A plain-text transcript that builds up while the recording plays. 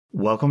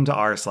Welcome to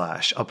r/, a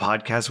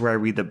podcast where I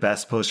read the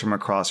best posts from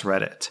across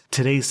Reddit.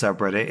 Today's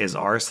subreddit is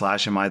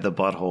r/Am I the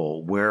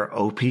Butthole, where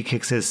OP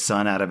kicks his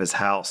son out of his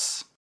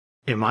house.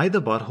 Am I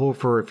the butthole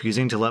for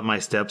refusing to let my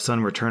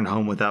stepson return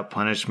home without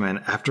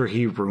punishment after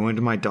he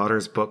ruined my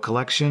daughter's book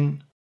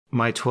collection?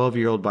 My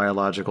 12-year-old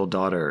biological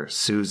daughter,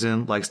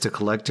 Susan, likes to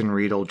collect and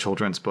read old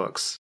children's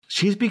books.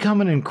 She's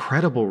become an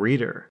incredible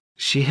reader.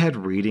 She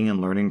had reading and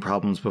learning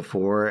problems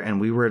before, and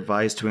we were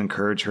advised to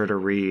encourage her to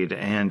read,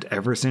 and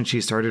ever since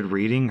she started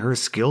reading, her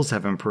skills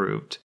have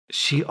improved.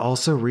 She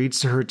also reads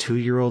to her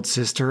 2-year-old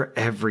sister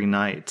every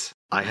night.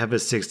 I have a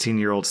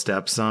 16-year-old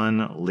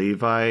stepson,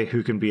 Levi,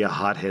 who can be a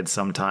hothead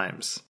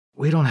sometimes.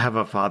 We don't have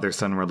a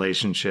father-son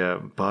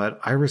relationship, but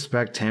I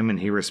respect him and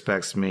he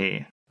respects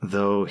me,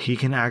 though he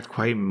can act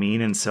quite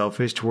mean and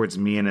selfish towards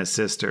me and his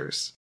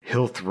sisters.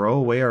 He'll throw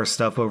away our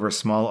stuff over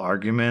small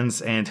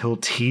arguments, and he'll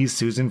tease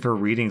Susan for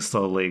reading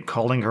slowly,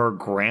 calling her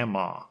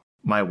grandma.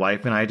 My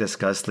wife and I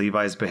discussed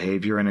Levi's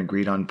behavior and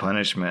agreed on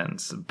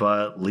punishments,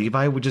 but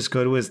Levi would just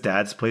go to his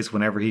dad's place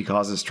whenever he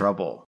causes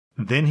trouble.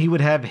 Then he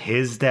would have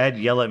his dad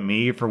yell at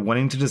me for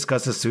wanting to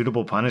discuss a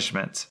suitable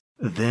punishment.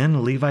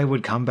 Then Levi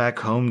would come back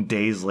home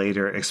days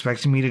later,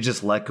 expecting me to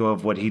just let go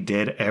of what he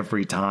did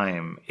every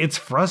time. It's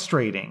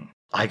frustrating.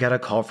 I got a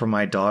call from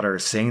my daughter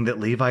saying that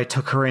Levi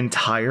took her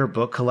entire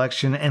book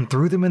collection and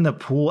threw them in the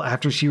pool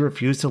after she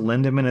refused to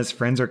lend him and his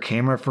friends her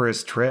camera for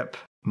his trip.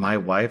 My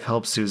wife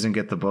helped Susan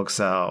get the books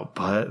out,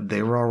 but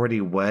they were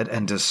already wet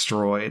and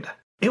destroyed.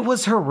 It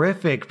was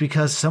horrific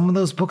because some of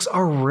those books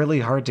are really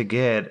hard to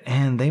get,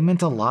 and they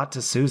meant a lot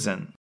to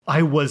Susan.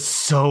 I was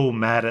so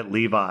mad at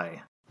Levi.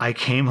 I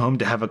came home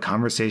to have a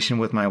conversation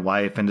with my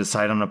wife and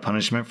decide on a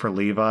punishment for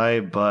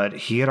Levi, but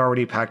he had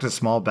already packed a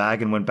small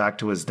bag and went back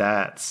to his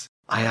dad's.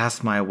 I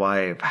asked my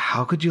wife,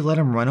 how could you let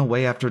him run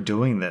away after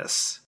doing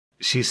this?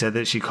 She said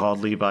that she called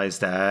Levi's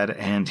dad,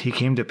 and he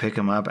came to pick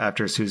him up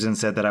after Susan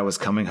said that I was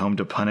coming home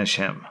to punish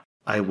him.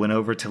 I went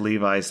over to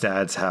Levi's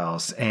dad's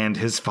house, and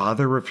his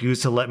father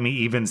refused to let me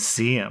even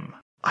see him.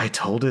 I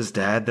told his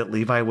dad that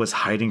Levi was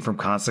hiding from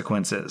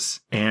consequences,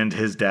 and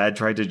his dad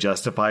tried to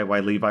justify why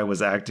Levi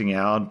was acting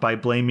out by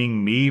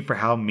blaming me for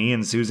how me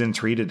and Susan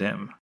treated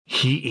him.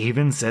 He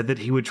even said that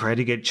he would try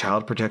to get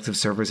Child Protective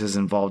Services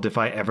involved if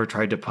I ever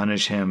tried to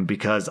punish him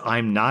because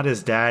I'm not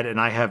his dad and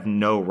I have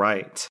no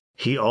right.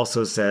 He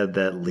also said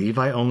that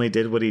Levi only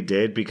did what he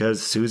did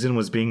because Susan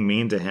was being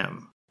mean to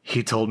him.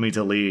 He told me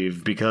to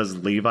leave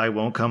because Levi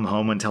won't come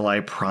home until I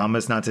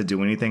promise not to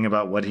do anything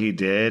about what he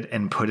did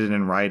and put it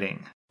in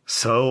writing.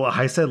 So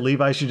I said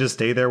Levi should just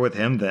stay there with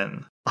him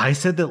then. I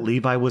said that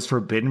Levi was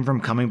forbidden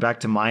from coming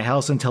back to my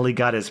house until he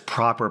got his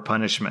proper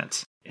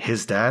punishment.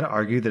 His dad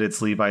argued that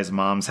it's Levi's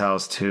mom's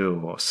house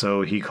too,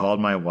 so he called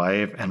my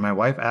wife, and my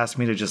wife asked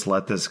me to just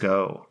let this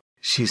go.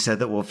 She said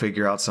that we'll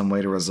figure out some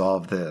way to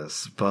resolve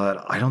this,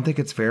 but I don't think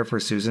it's fair for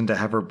Susan to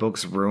have her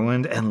books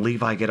ruined and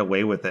Levi get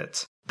away with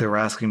it. They're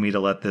asking me to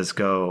let this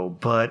go,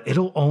 but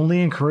it'll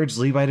only encourage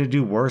Levi to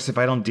do worse if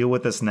I don't deal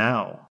with this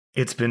now.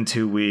 It's been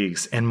 2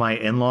 weeks, and my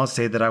in-laws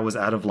say that I was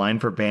out of line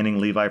for banning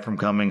Levi from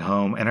coming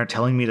home and are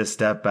telling me to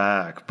step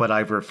back, but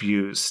I've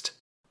refused.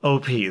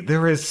 OP,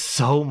 there is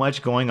so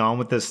much going on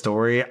with this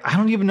story, I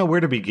don't even know where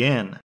to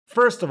begin.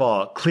 First of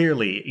all,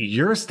 clearly,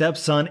 your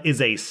stepson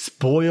is a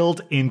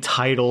spoiled,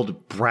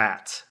 entitled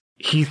brat.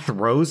 He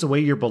throws away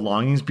your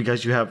belongings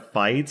because you have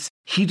fights.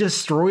 He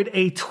destroyed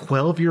a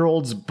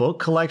 12-year-old's book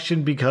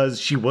collection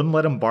because she wouldn't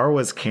let him borrow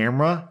his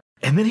camera.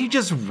 And then he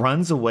just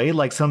runs away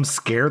like some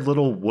scared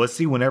little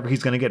wussy whenever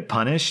he's going to get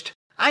punished.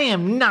 I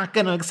am not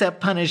going to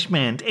accept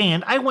punishment,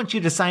 and I want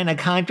you to sign a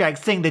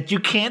contract saying that you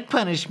can't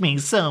punish me,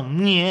 so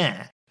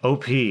yeah.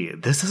 OP,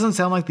 this doesn't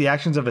sound like the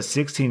actions of a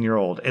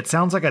 16-year-old. It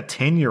sounds like a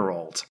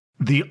 10-year-old.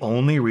 The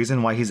only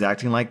reason why he's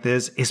acting like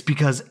this is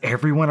because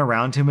everyone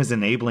around him is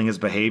enabling his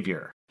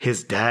behavior.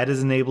 His dad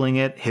is enabling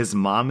it, his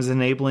mom is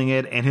enabling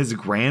it, and his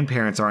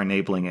grandparents are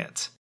enabling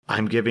it.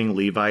 I'm giving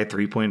Levi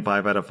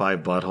 3.5 out of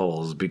 5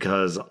 buttholes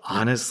because,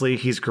 honestly,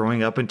 he's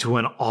growing up into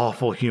an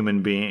awful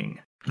human being.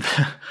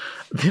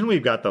 Then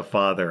we've got the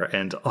father,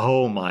 and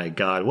oh my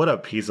god, what a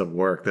piece of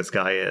work this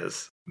guy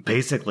is.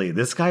 Basically,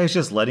 this guy is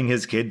just letting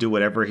his kid do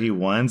whatever he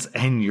wants,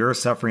 and you're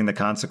suffering the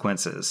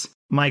consequences.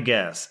 My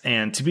guess,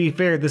 and to be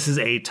fair, this is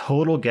a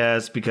total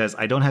guess because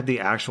I don't have the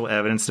actual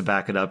evidence to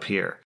back it up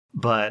here.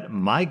 But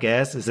my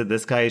guess is that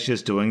this guy is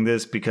just doing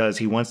this because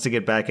he wants to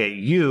get back at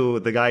you,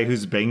 the guy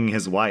who's banging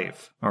his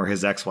wife. Or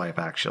his ex-wife,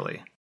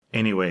 actually.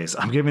 Anyways,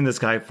 I'm giving this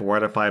guy 4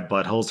 out of 5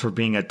 buttholes for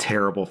being a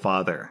terrible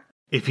father.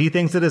 If he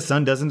thinks that his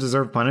son doesn't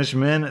deserve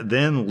punishment,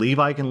 then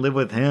Levi can live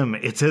with him.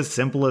 It's as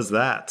simple as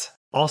that.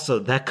 Also,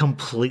 that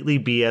completely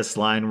BS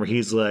line where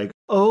he's like,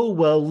 oh,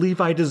 well,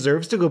 Levi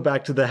deserves to go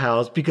back to the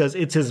house because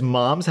it's his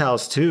mom's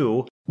house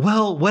too.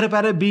 Well, what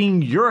about it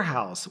being your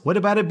house? What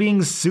about it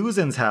being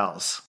Susan's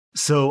house?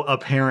 So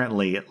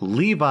apparently,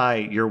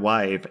 Levi, your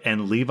wife,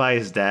 and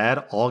Levi's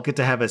dad all get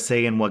to have a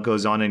say in what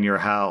goes on in your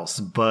house,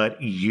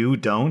 but you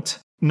don't?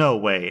 No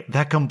way,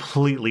 that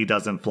completely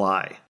doesn't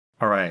fly.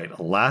 Alright,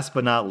 last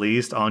but not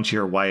least, onto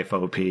your wife,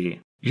 OP.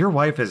 Your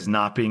wife is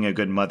not being a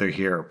good mother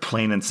here,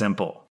 plain and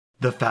simple.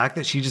 The fact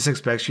that she just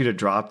expects you to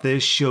drop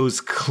this shows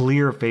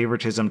clear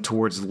favoritism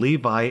towards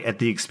Levi at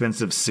the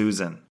expense of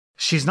Susan.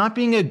 She's not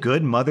being a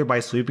good mother by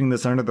sweeping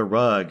this under the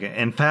rug.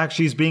 In fact,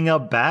 she's being a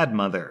bad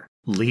mother.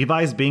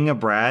 Levi's being a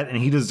brat and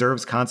he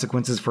deserves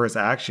consequences for his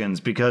actions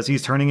because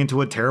he's turning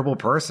into a terrible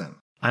person.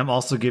 I'm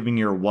also giving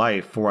your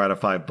wife 4 out of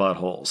 5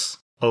 buttholes.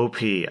 OP,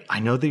 I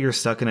know that you're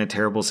stuck in a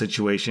terrible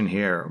situation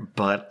here,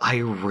 but I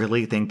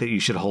really think that you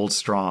should hold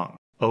strong.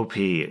 OP,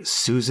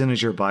 Susan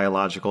is your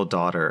biological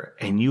daughter,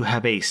 and you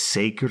have a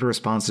sacred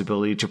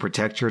responsibility to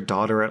protect your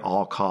daughter at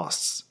all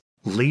costs.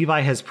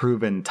 Levi has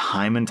proven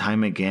time and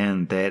time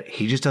again that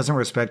he just doesn't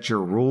respect your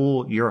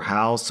rule, your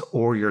house,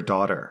 or your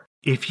daughter.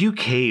 If you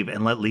cave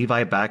and let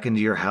Levi back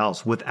into your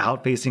house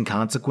without facing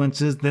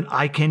consequences, then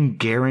I can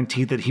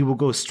guarantee that he will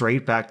go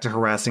straight back to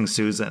harassing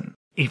Susan.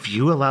 If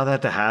you allow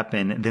that to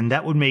happen, then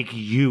that would make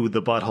you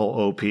the butthole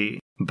OP.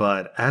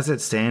 But as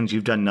it stands,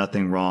 you've done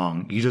nothing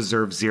wrong. You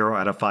deserve 0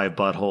 out of 5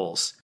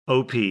 buttholes.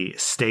 OP,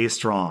 stay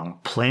strong,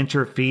 plant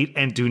your feet,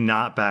 and do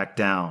not back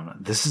down.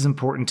 This is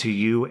important to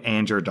you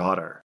and your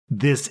daughter.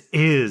 This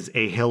is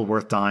a hill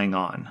worth dying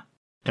on.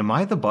 Am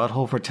I the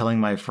butthole for telling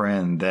my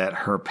friend that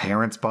her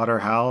parents bought her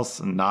house,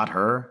 not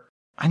her?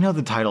 I know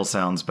the title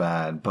sounds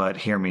bad, but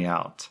hear me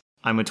out.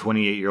 I'm a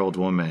 28-year-old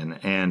woman,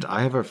 and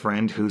I have a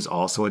friend who's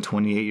also a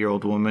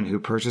 28-year-old woman who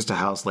purchased a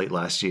house late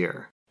last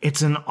year.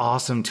 It's an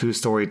awesome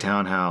 2-story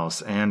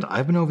townhouse, and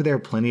I've been over there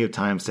plenty of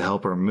times to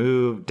help her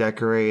move,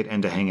 decorate,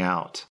 and to hang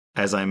out.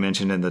 As I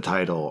mentioned in the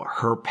title,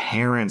 her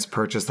parents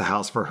purchased the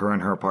house for her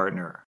and her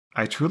partner.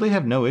 I truly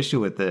have no issue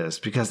with this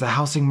because the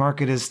housing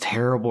market is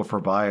terrible for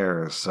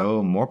buyers,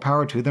 so more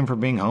power to them for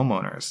being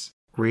homeowners.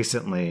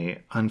 Recently,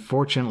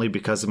 unfortunately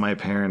because of my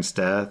parents'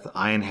 death,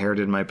 I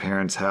inherited my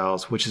parents'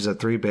 house, which is a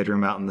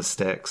 3-bedroom out in the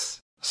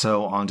sticks.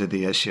 So onto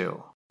the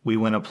issue. We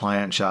went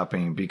appliance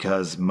shopping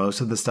because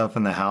most of the stuff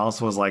in the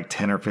house was like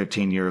 10 or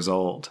 15 years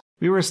old.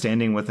 We were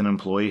standing with an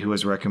employee who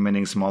was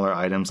recommending smaller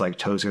items like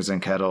toasters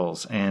and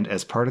kettles, and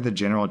as part of the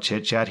general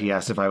chit-chat, he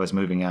asked if I was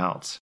moving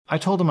out. I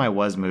told him I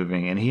was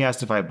moving, and he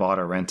asked if I bought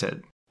or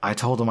rented. I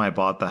told him I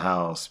bought the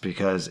house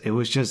because it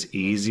was just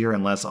easier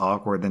and less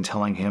awkward than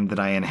telling him that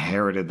I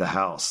inherited the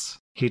house.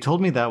 He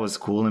told me that was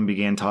cool and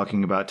began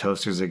talking about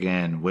toasters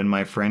again when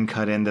my friend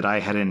cut in that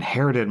I had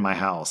inherited my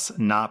house,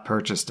 not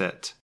purchased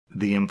it.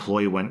 The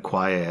employee went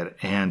quiet,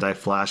 and I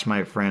flashed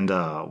my friend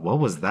a "what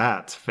was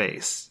that?"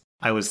 face.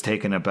 I was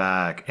taken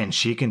aback, and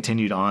she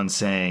continued on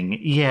saying,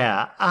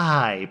 "Yeah,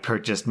 I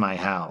purchased my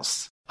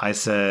house." I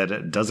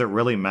said, "Does it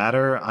really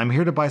matter? I'm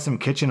here to buy some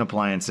kitchen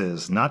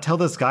appliances, not tell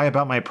this guy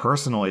about my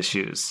personal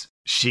issues."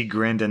 She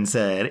grinned and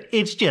said,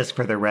 "It's just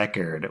for the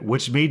record,"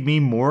 which made me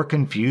more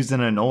confused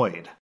and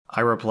annoyed.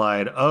 I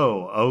replied,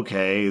 "Oh,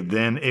 okay,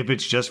 then if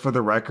it's just for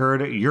the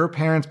record, your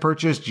parents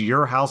purchased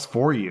your house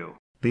for you."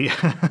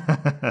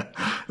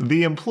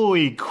 The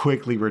employee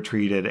quickly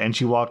retreated and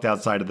she walked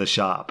outside of the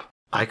shop.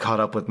 I caught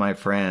up with my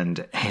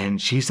friend,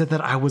 and she said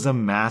that I was a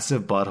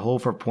massive butthole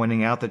for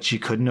pointing out that she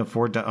couldn't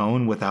afford to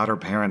own without her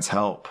parents'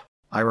 help.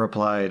 I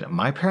replied,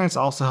 "My parents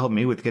also helped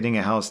me with getting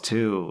a house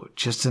too,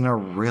 just in a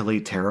really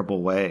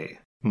terrible way."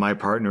 My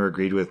partner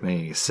agreed with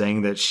me,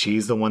 saying that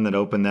she's the one that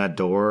opened that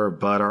door,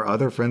 but our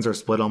other friends are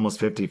split almost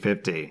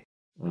 50-50.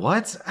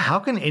 What? How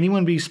can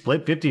anyone be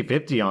split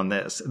 50-50 on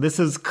this? This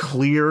is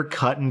clear,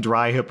 cut and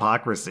dry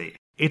hypocrisy.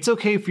 It's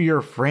okay for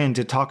your friend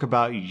to talk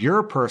about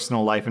your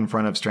personal life in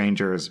front of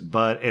strangers,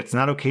 but it's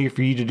not okay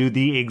for you to do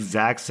the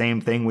exact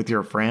same thing with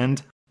your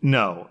friend?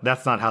 No,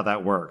 that's not how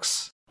that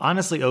works.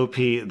 Honestly, OP,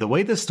 the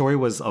way this story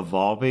was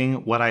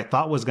evolving, what I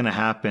thought was going to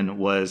happen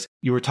was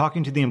you were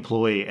talking to the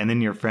employee and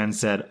then your friend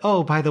said,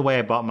 "Oh, by the way,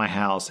 I bought my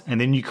house."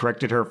 And then you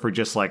corrected her for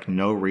just like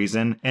no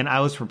reason. And I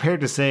was prepared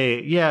to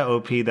say, "Yeah,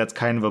 OP, that's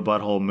kind of a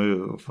butthole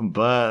move."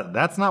 But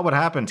that's not what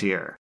happened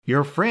here.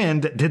 Your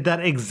friend did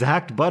that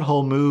exact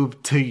butthole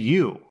move to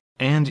you.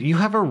 And you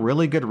have a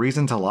really good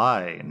reason to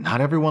lie.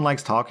 Not everyone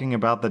likes talking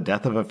about the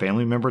death of a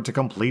family member to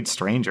complete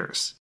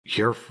strangers.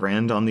 Your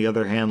friend, on the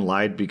other hand,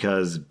 lied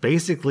because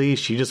basically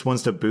she just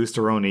wants to boost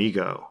her own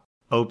ego.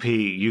 OP,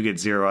 you get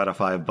 0 out of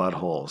 5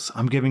 buttholes.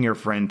 I'm giving your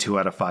friend 2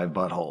 out of 5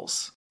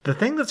 buttholes. The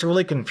thing that's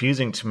really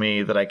confusing to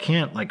me that I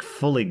can't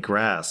fully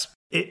grasp,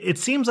 it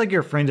seems like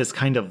your friend is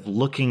kind of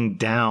looking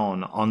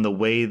down on the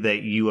way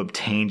that you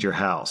obtained your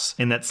house,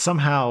 and that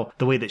somehow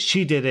the way that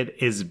she did it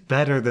is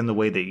better than the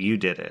way that you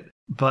did it.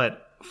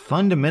 But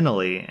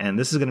fundamentally, and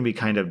this is going to be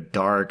kind of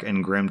dark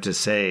and grim to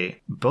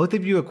say, both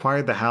of you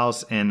acquired the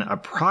house in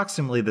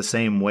approximately the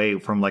same way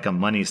from a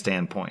money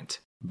standpoint.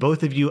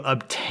 Both of you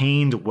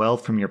obtained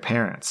wealth from your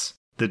parents.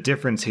 The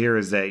difference here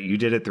is that you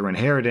did it through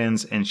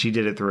inheritance and she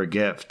did it through a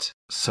gift.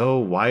 So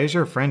why is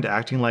your friend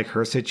acting like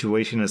her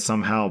situation is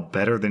somehow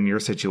better than your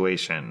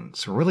situation?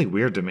 It's really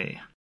weird to me.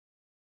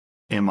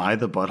 Am I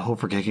the butthole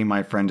for kicking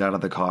my friend out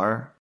of the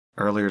car?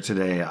 Earlier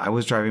today, I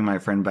was driving my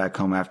friend back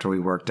home after we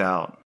worked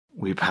out.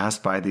 We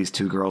passed by these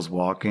 2 girls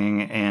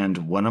walking,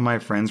 and one of my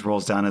friends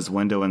rolls down his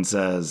window and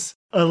says,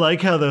 "I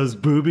like how those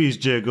boobies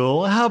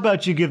jiggle. How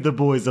about you give the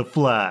boys a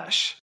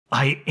flash?"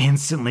 I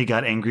instantly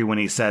got angry when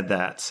he said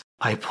that.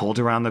 I pulled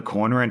around the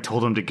corner and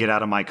told him to get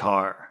out of my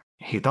car.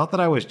 He thought that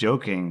I was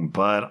joking,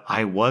 but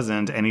I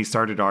wasn't, and he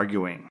started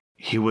arguing.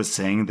 He was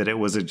saying that it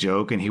was a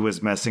joke and he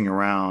was messing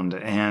around,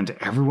 and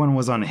everyone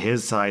was on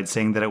his side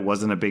saying that it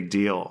wasn't a big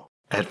deal.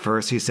 At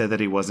first he said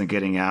that he wasn't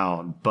getting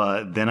out,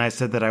 but then I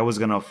said that I was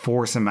going to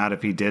force him out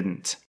if he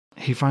didn't.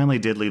 He finally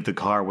did leave the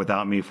car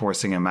without me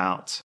forcing him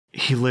out.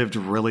 He lived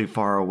really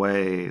far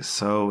away,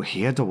 so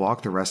he had to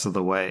walk the rest of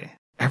the way.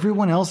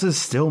 Everyone else is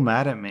still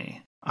mad at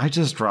me. I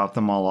just dropped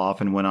them all off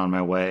and went on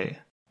my way.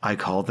 I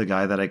called the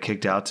guy that I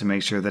kicked out to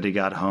make sure that he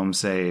got home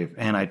safe,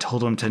 and I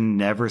told him to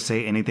never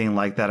say anything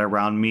like that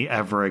around me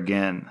ever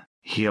again.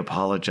 He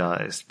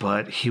apologized,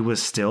 but he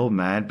was still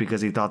mad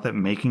because he thought that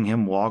making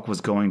him walk was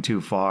going too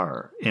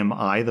far. Am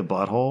I the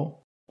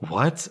butthole?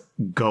 What?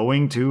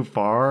 Going too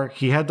far?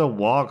 He had to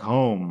walk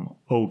home,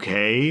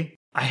 okay?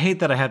 I hate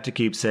that I have to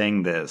keep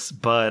saying this,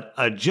 but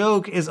a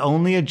joke is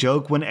only a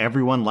joke when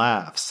everyone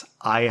laughs.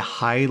 I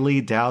highly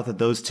doubt that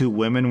those two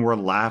women were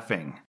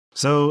laughing.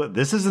 So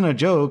this isn't a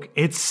joke,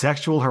 it's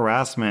sexual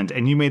harassment,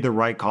 and you made the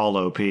right call,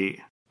 OP.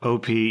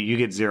 OP, you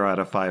get 0 out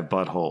of 5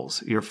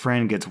 buttholes. Your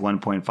friend gets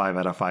 1.5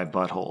 out of 5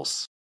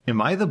 buttholes.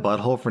 Am I the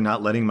butthole for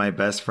not letting my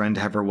best friend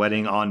have her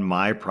wedding on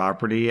my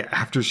property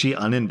after she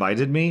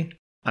uninvited me?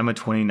 I'm a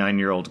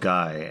 29-year-old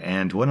guy,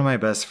 and one of my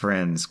best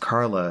friends,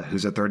 Carla,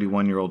 who's a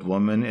 31-year-old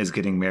woman, is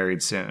getting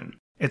married soon.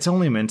 It's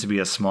only meant to be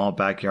a small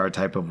backyard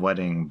type of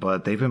wedding,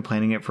 but they've been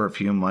planning it for a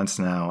few months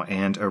now,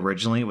 and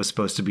originally it was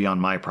supposed to be on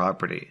my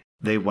property.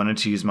 They wanted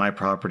to use my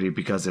property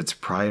because it's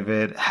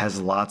private,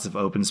 has lots of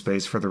open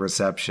space for the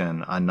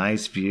reception, a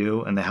nice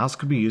view, and the house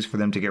could be used for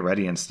them to get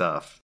ready and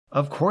stuff.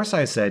 Of course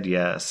I said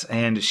yes,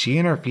 and she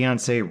and her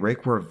fiancé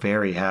Rick were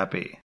very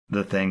happy.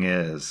 The thing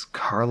is,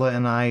 Carla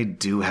and I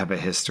do have a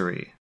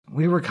history.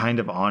 We were kind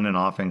of on and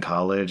off in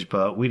college,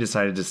 but we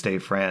decided to stay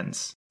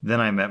friends. Then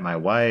I met my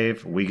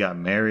wife, we got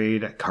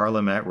married,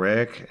 Carla met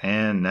Rick,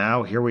 and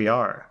now here we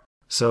are.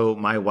 So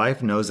my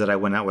wife knows that I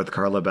went out with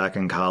Carla back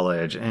in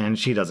college, and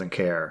she doesn't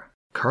care.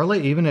 Carla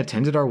even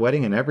attended our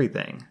wedding and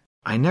everything.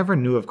 I never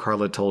knew if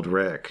Carla told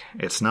Rick.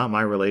 It's not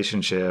my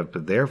relationship,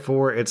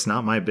 therefore it's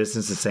not my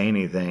business to say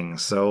anything,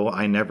 so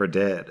I never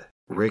did.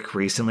 Rick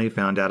recently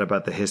found out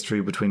about the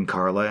history between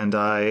Carla and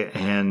I,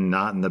 and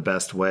not in the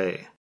best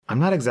way. I'm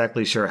not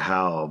exactly sure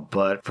how,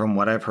 but from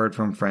what I've heard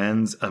from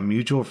friends, a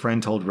mutual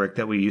friend told Rick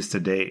that we used to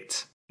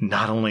date.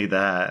 Not only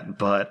that,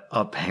 but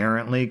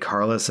apparently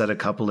Carla said a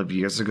couple of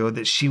years ago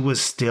that she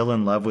was still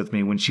in love with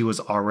me when she was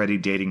already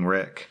dating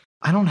Rick.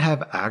 I don't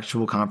have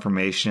actual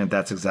confirmation if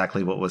that's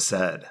exactly what was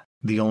said.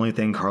 The only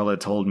thing Carla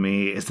told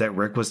me is that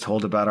Rick was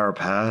told about our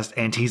past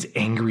and he's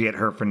angry at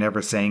her for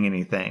never saying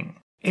anything.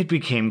 It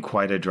became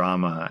quite a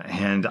drama,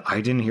 and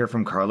I didn't hear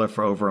from Carla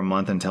for over a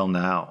month until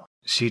now.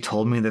 She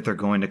told me that they're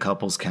going to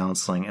couples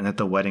counseling and that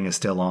the wedding is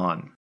still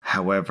on.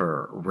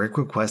 However, Rick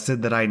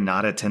requested that I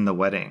not attend the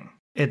wedding.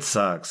 It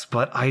sucks,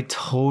 but I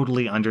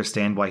totally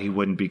understand why he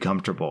wouldn't be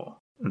comfortable.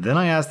 Then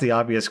I asked the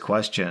obvious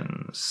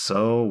question,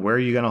 so where are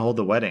you going to hold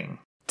the wedding?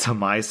 To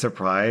my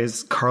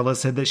surprise, Carla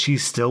said that she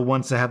still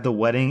wants to have the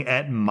wedding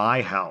at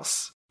my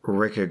house.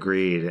 Rick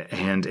agreed,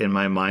 and in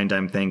my mind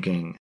I'm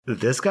thinking,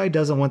 this guy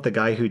doesn't want the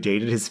guy who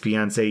dated his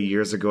fiancée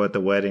years ago at the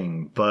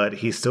wedding, but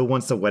he still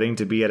wants the wedding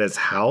to be at his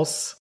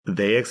house?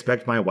 They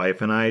expect my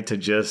wife and I to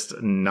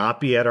just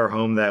not be at our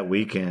home that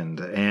weekend,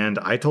 and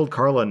I told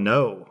Carla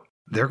no.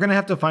 They're going to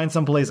have to find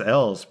someplace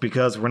else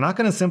because we're not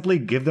going to simply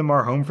give them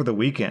our home for the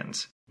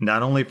weekend.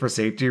 Not only for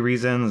safety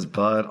reasons,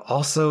 but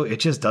also it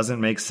just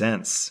doesn't make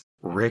sense.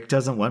 Rick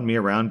doesn't want me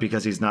around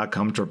because he's not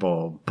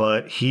comfortable,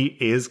 but he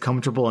is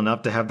comfortable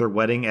enough to have their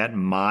wedding at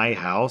my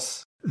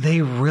house.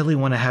 They really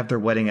want to have their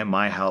wedding at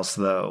my house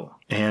though.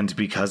 And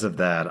because of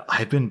that,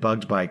 I've been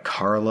bugged by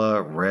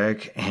Carla,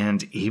 Rick,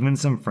 and even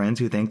some friends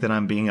who think that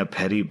I'm being a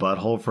petty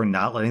butthole for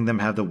not letting them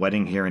have the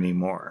wedding here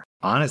anymore.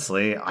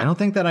 Honestly, I don't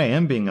think that I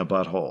am being a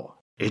butthole.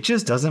 It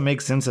just doesn't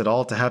make sense at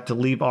all to have to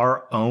leave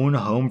our own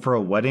home for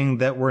a wedding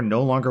that we're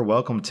no longer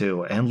welcome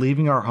to and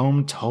leaving our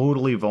home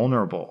totally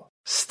vulnerable.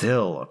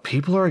 Still,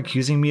 people are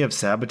accusing me of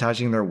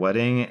sabotaging their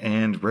wedding,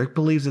 and Rick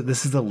believes that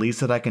this is the least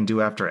that I can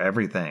do after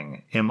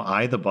everything. Am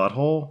I the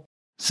butthole?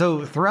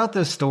 So throughout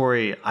this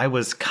story, I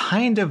was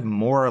kind of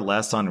more or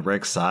less on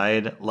Rick's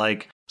side.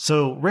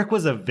 So Rick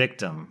was a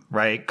victim,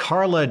 right?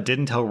 Carla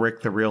didn't tell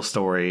Rick the real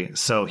story,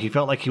 so he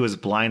felt like he was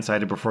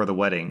blindsided before the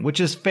wedding, which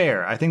is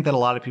fair. I think that a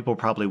lot of people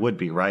probably would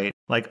be, right?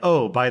 Like,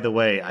 oh, by the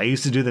way, I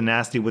used to do the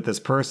nasty with this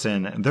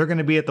person. They're going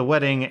to be at the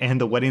wedding, and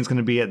the wedding's going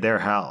to be at their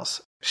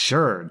house.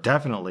 Sure,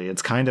 definitely.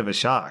 It's kind of a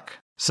shock.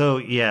 So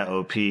yeah,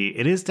 OP,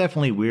 it is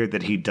definitely weird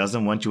that he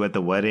doesn't want you at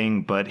the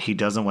wedding, but he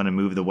doesn't want to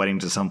move the wedding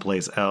to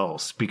someplace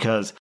else,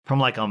 because from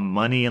like a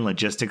money and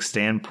logistics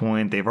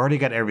standpoint, they've already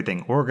got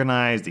everything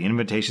organized, the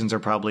invitations are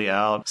probably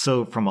out.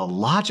 So from a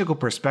logical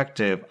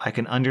perspective, I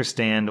can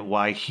understand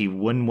why he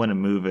wouldn't want to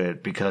move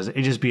it, because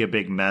it'd just be a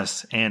big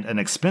mess and an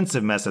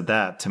expensive mess at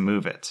that to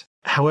move it.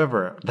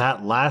 However,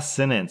 that last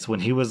sentence when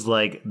he was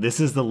like, this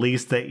is the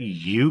least that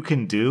you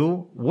can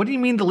do? What do you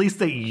mean the least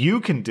that you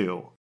can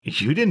do?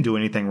 You didn't do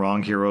anything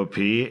wrong here, OP.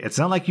 It's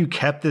not like you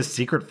kept this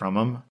secret from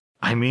him.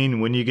 I mean,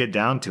 when you get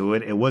down to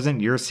it, it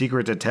wasn't your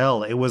secret to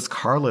tell, it was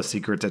Carla's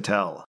secret to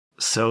tell.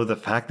 So the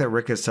fact that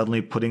Rick is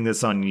suddenly putting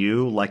this on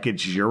you like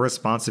it's your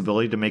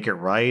responsibility to make it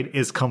right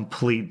is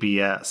complete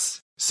BS.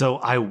 So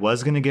I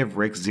was going to give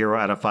Rick 0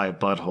 out of 5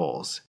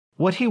 buttholes.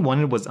 What he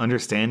wanted was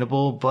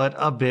understandable, but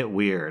a bit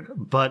weird.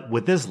 But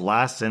with this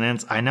last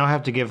sentence, I now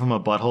have to give him a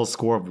butthole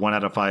score of 1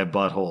 out of 5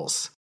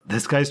 buttholes.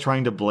 This guy's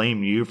trying to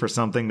blame you for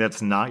something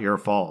that's not your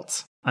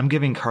fault. I'm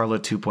giving Carla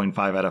 2.5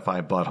 out of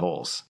 5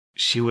 buttholes.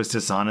 She was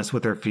dishonest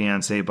with her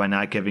fiancé by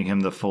not giving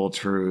him the full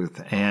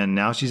truth, and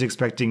now she's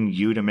expecting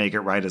you to make it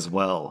right as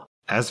well.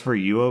 As for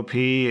you, OP,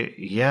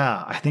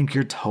 yeah, I think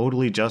you're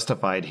totally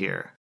justified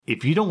here.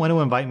 If you don't want to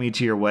invite me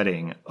to your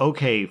wedding,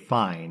 okay,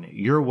 fine.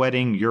 Your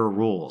wedding, your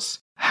rules.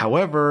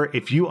 However,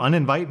 if you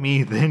uninvite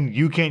me, then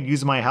you can't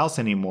use my house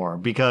anymore,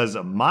 because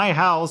my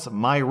house,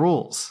 my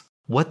rules.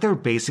 What they're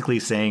basically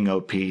saying,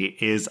 OP,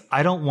 is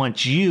I don't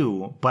want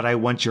you, but I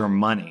want your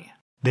money.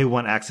 They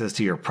want access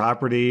to your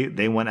property,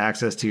 they want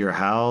access to your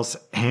house,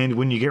 and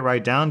when you get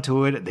right down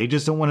to it, they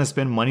just don't want to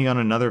spend money on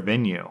another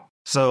venue.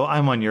 So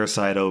I'm on your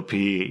side, OP.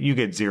 You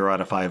get 0 out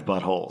of 5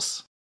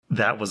 buttholes.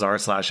 That was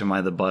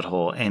r/AmITheA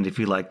Butthole, and if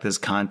you like this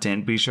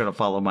content, be sure to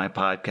follow my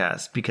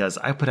podcast because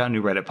I put out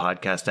new Reddit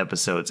podcast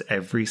episodes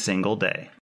every single day.